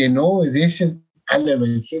aquellos que no obedecen al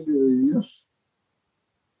Evangelio de Dios?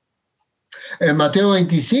 En Mateo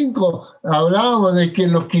 25 hablábamos de que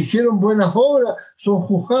los que hicieron buenas obras son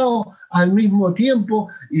juzgados al mismo tiempo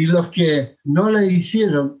y los que no las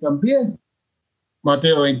hicieron también.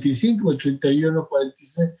 Mateo 25, 31,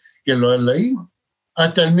 46, que lo han leído.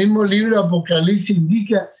 Hasta el mismo libro Apocalipsis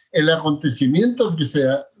indica el acontecimiento que se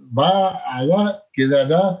va a dar, que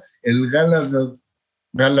dará el galardón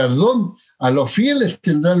a los fieles.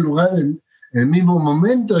 Tendrá lugar en el mismo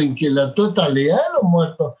momento en que la totalidad de los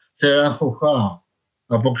muertos serán juzgados.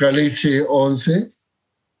 Apocalipsis 11,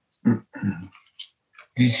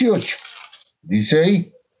 18. Dice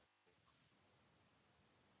ahí.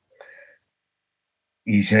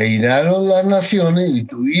 Y se iraron las naciones y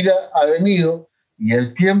tu ira ha venido y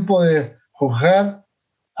el tiempo de juzgar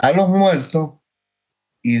a los muertos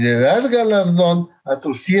y de dar galardón a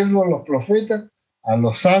tus siervos los profetas, a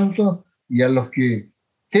los santos y a los que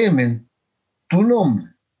temen tu nombre,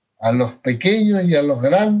 a los pequeños y a los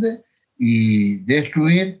grandes, y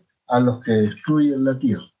destruir a los que destruyen la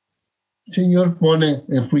tierra. El Señor pone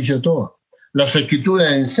en juicio todo. Las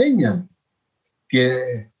Escrituras enseñan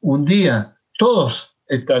que un día todos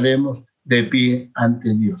estaremos de pie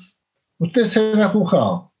ante Dios. Usted será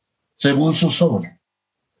juzgado según sus obras.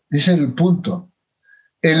 Ese es el punto.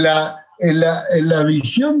 En la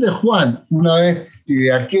visión de Juan, una vez y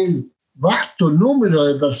de aquel vasto número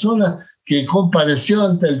de personas que compareció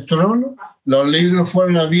ante el trono, los libros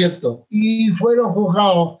fueron abiertos y fueron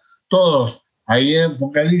juzgados todos. Ahí en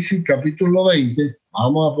Apocalipsis capítulo 20,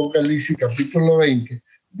 vamos a Apocalipsis capítulo 20,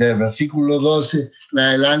 del versículo 12 en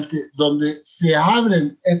adelante, donde se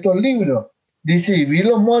abren estos libros. Dice, y vi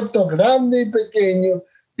los muertos grandes y pequeños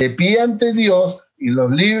de pie ante Dios, y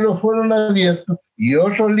los libros fueron abiertos, y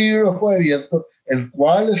otro libro fue abierto, el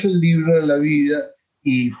cual es el libro de la vida,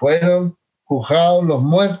 y fueron juzgados los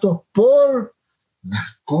muertos por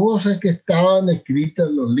las cosas que estaban escritas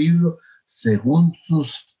en los libros según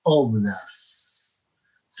sus obras.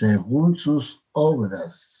 Según sus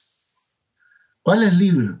obras. ¿Cuál es el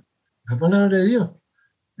libro? La palabra de Dios.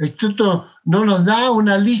 Esto no nos da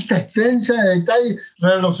una lista extensa de detalles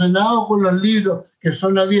relacionados con los libros que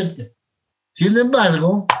son abiertos. Sin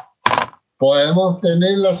embargo, podemos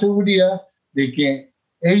tener la seguridad de que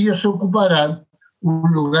ellos ocuparán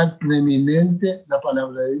un lugar preeminente en la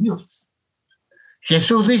palabra de Dios.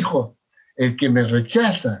 Jesús dijo, el que me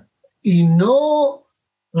rechaza y no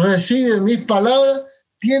recibe mis palabras,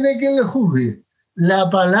 tiene que le juzgue. La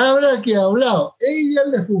palabra que ha hablado, ella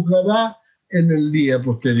le juzgará en el día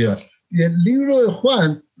posterior. Y el libro de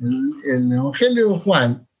Juan, el Evangelio de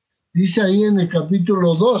Juan, dice ahí en el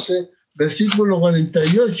capítulo 12, versículo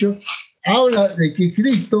 48, habla de que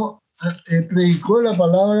Cristo predicó la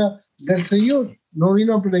palabra del Señor, no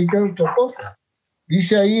vino a predicar otra cosa.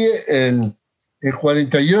 Dice ahí el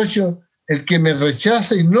 48, el que me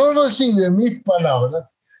rechaza y no recibe mis palabras,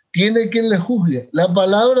 tiene que le juzgue. La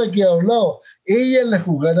palabra que ha hablado, ella le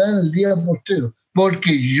juzgará en el día posterior,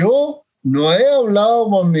 porque yo no he hablado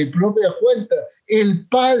por mi propia cuenta. El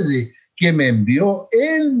Padre que me envió,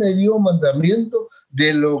 Él me dio mandamiento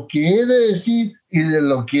de lo que he de decir y de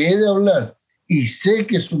lo que he de hablar. Y sé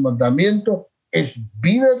que su mandamiento es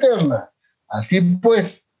vida eterna. Así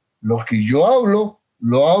pues, lo que yo hablo,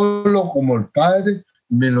 lo hablo como el Padre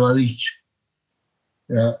me lo ha dicho.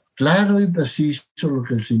 Claro y preciso lo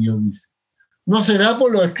que el Señor dice. No será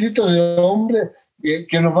por los escritos de hombres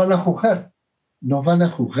que nos van a juzgar. Nos van a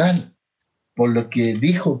juzgar por lo que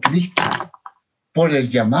dijo Cristo, por el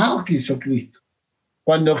llamado que hizo Cristo.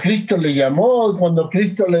 Cuando Cristo le llamó, cuando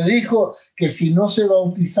Cristo le dijo que si no se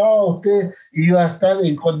bautizaba usted iba a estar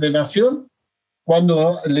en condenación,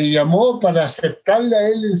 cuando le llamó para aceptarle a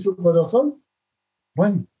Él en su corazón,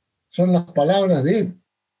 bueno, son las palabras de Él,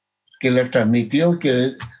 que le transmitió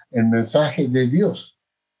que el mensaje de Dios.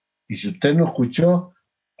 Y si usted no escuchó,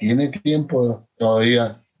 tiene tiempo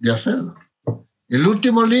todavía de hacerlo. El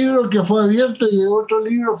último libro que fue abierto y otro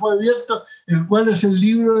libro fue abierto, el cual es el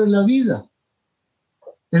libro de la vida.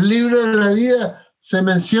 El libro de la vida se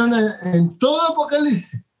menciona en todo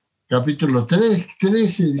Apocalipsis, capítulo 3,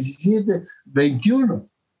 13, 17, 21.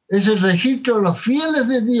 Es el registro de los fieles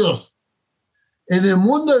de Dios. En el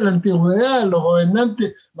mundo de la antigüedad, los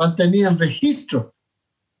gobernantes mantenían registro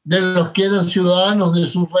de los que eran ciudadanos de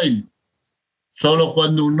su reino. Solo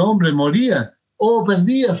cuando un hombre moría o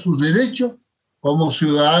perdía sus derechos, como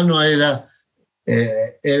ciudadano era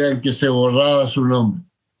el que se borraba su nombre.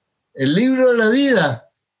 El libro de la vida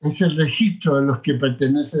es el registro de los que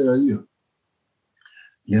pertenecen a Dios.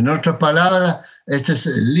 Y en otras palabras, este es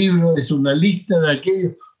el libro, es una lista de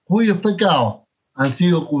aquellos cuyos pecados han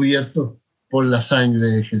sido cubiertos por la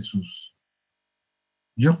sangre de Jesús.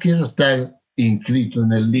 Yo quiero estar inscrito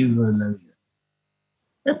en el libro de la vida.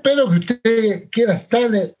 Espero que usted quiera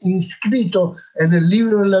estar inscrito en el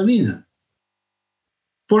libro de la vida.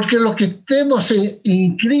 Porque los que estemos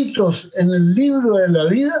inscritos en el libro de la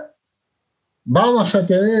vida, vamos a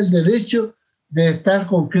tener el derecho de estar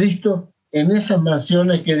con Cristo en esas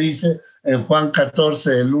mansiones que dice en Juan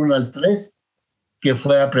 14, del 1 al 3, que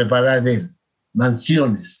fue a preparar Él.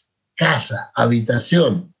 Mansiones, casa,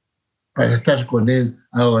 habitación, para estar con Él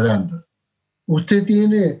adorando. Usted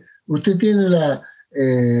tiene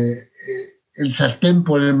el sartén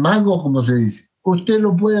por el mango, como se dice. Usted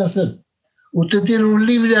lo puede hacer. Usted tiene un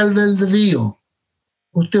libre albedrío.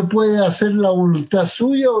 Usted puede hacer la voluntad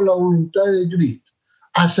suya o la voluntad de Cristo.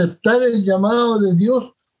 Aceptar el llamado de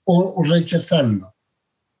Dios o rechazarlo.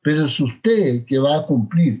 Pero es usted que va a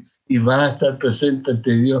cumplir y va a estar presente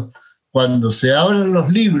ante Dios cuando se abran los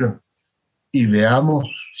libros y veamos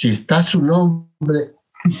si está su nombre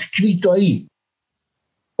inscrito ahí,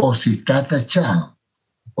 o si está tachado,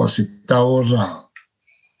 o si está borrado.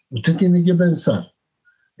 Usted tiene que pensar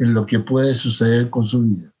en lo que puede suceder con su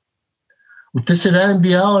vida. ¿Usted será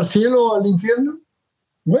enviado al cielo o al infierno?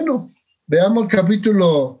 Bueno, veamos el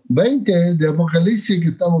capítulo 20 de Apocalipsis que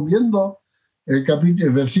estamos viendo, el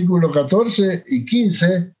versículo 14 y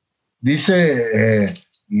 15, dice,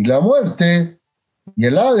 y la muerte y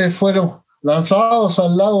el Hades fueron lanzados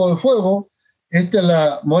al lago de fuego. Esta es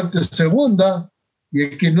la muerte segunda, y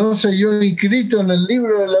el que no se halló inscrito en el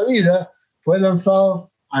libro de la vida fue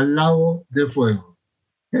lanzado al lago de fuego.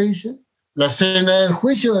 ¿Qué dice? La cena del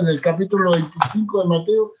juicio, en el capítulo 25 de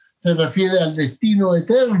Mateo, se refiere al destino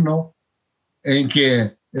eterno en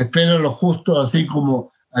que esperan los justos así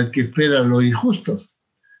como al que esperan los injustos.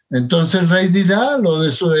 Entonces el rey dirá a los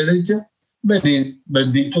de su derecha, venid,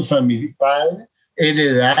 benditos a mi Padre,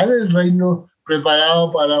 heredar el reino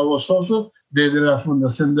preparado para vosotros desde la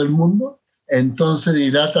fundación del mundo. Entonces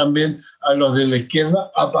dirá también a los de la izquierda,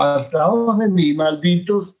 apartaos de mí,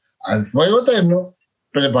 malditos, al fuego eterno,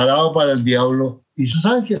 preparado para el diablo y sus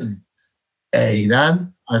ángeles. E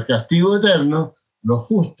irán al castigo eterno los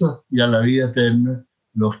justos y a la vida eterna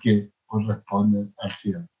los que corresponden al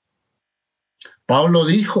cielo. Pablo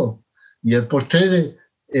dijo, y el postrer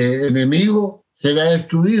enemigo será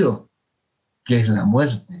destruido, que es la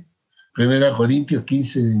muerte. 1 Corintios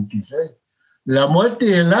 15, 26. La muerte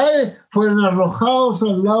y el Hades fueron arrojados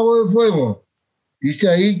al lago de fuego. Dice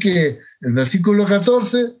ahí que el versículo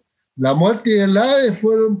 14, la muerte y el Hades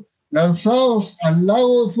fueron lanzados al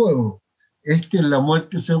lago de fuego. Esta es la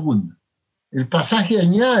muerte segunda. El pasaje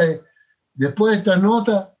añade, después de esta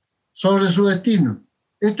nota, sobre su destino.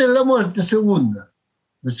 Esta es la muerte segunda.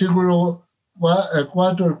 Versículo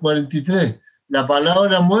 4 al 43. La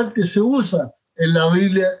palabra muerte se usa en la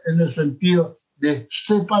Biblia en el sentido de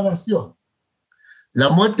separación. La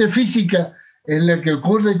muerte física es la que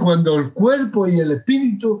ocurre cuando el cuerpo y el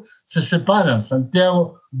espíritu se separan.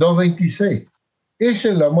 Santiago 2.26. Esa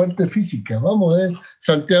es la muerte física. Vamos a ver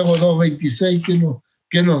Santiago 2.26.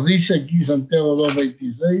 ¿Qué nos dice aquí Santiago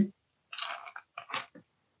 2.26?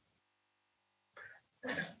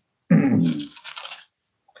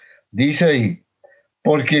 Dice ahí,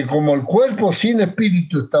 porque como el cuerpo sin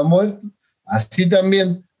espíritu está muerto, así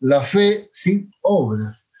también la fe sin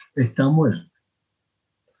obras está muerta.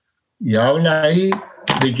 Y habla ahí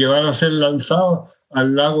de que van a ser lanzados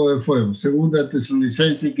al lago de fuego. Segunda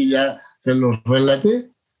Tesalonicenses, que ya se los relaté,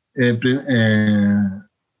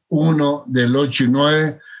 1 del 8 y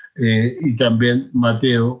 9, y también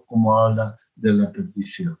Mateo, como habla de la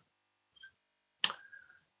perdición.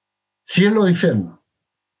 Cielo e infierno.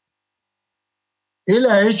 Él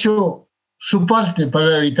ha hecho su parte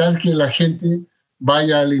para evitar que la gente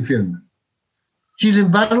vaya al infierno. Sin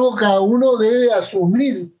embargo, cada uno debe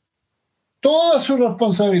asumir toda su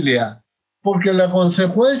responsabilidad, porque la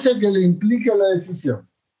consecuencia que le implica la decisión.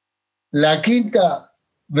 La quinta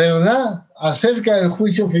verdad acerca del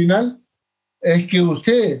juicio final es que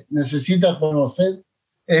usted necesita conocer,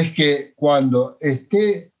 es que cuando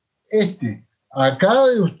esté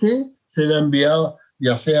acabe usted, será enviado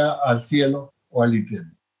ya sea al cielo o al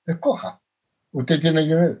infierno. Escoja. Usted tiene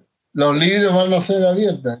que ver. Los libros van a ser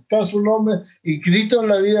abiertos. Está su nombre inscrito en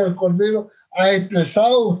la vida del Cordero. ¿Ha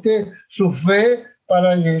expresado usted su fe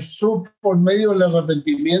para Jesús por medio del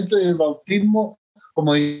arrepentimiento y el bautismo,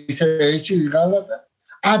 como dice Hechos y Gálatas?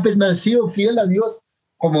 ¿Ha permanecido fiel a Dios,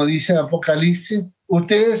 como dice Apocalipsis?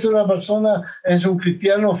 Usted es una persona, es un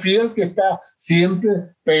cristiano fiel que está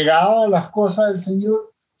siempre pegado a las cosas del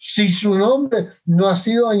Señor. Si su nombre no ha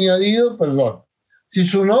sido añadido, perdón, si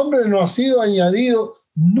su nombre no ha sido añadido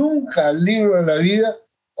nunca al libro de la vida,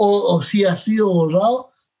 o si ha sido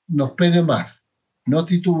borrado, no espere más, no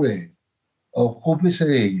titubee, ocúpese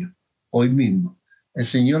de ello hoy mismo. El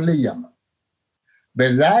Señor le llama.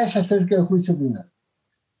 ¿Verdad es acerca del juicio final?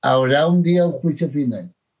 Habrá un día un juicio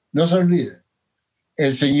final. No se olvide.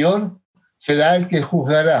 El Señor será el que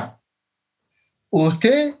juzgará.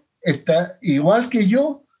 Usted está, igual que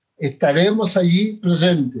yo, estaremos allí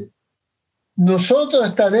presentes. Nosotros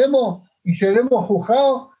estaremos y seremos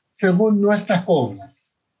juzgados según nuestras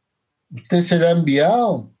obras. Usted será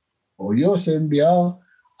enviado, o yo seré enviado,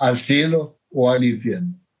 al cielo o al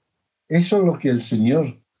infierno. Eso es lo que el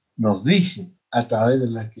Señor nos dice a través de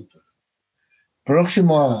la Escritura.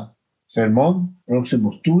 Próximo sermón,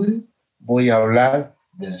 próximo estudio, voy a hablar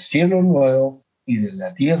del cielo nuevo y de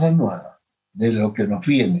la tierra nueva, de lo que nos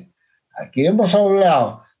viene. Aquí hemos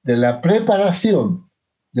hablado de la preparación,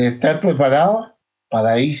 de estar preparados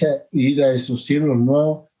para ir a esos cielos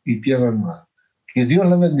nuevos y tierra nueva. Que Dios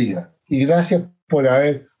les bendiga. Y gracias por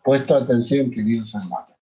haber puesto atención, queridos hermanos.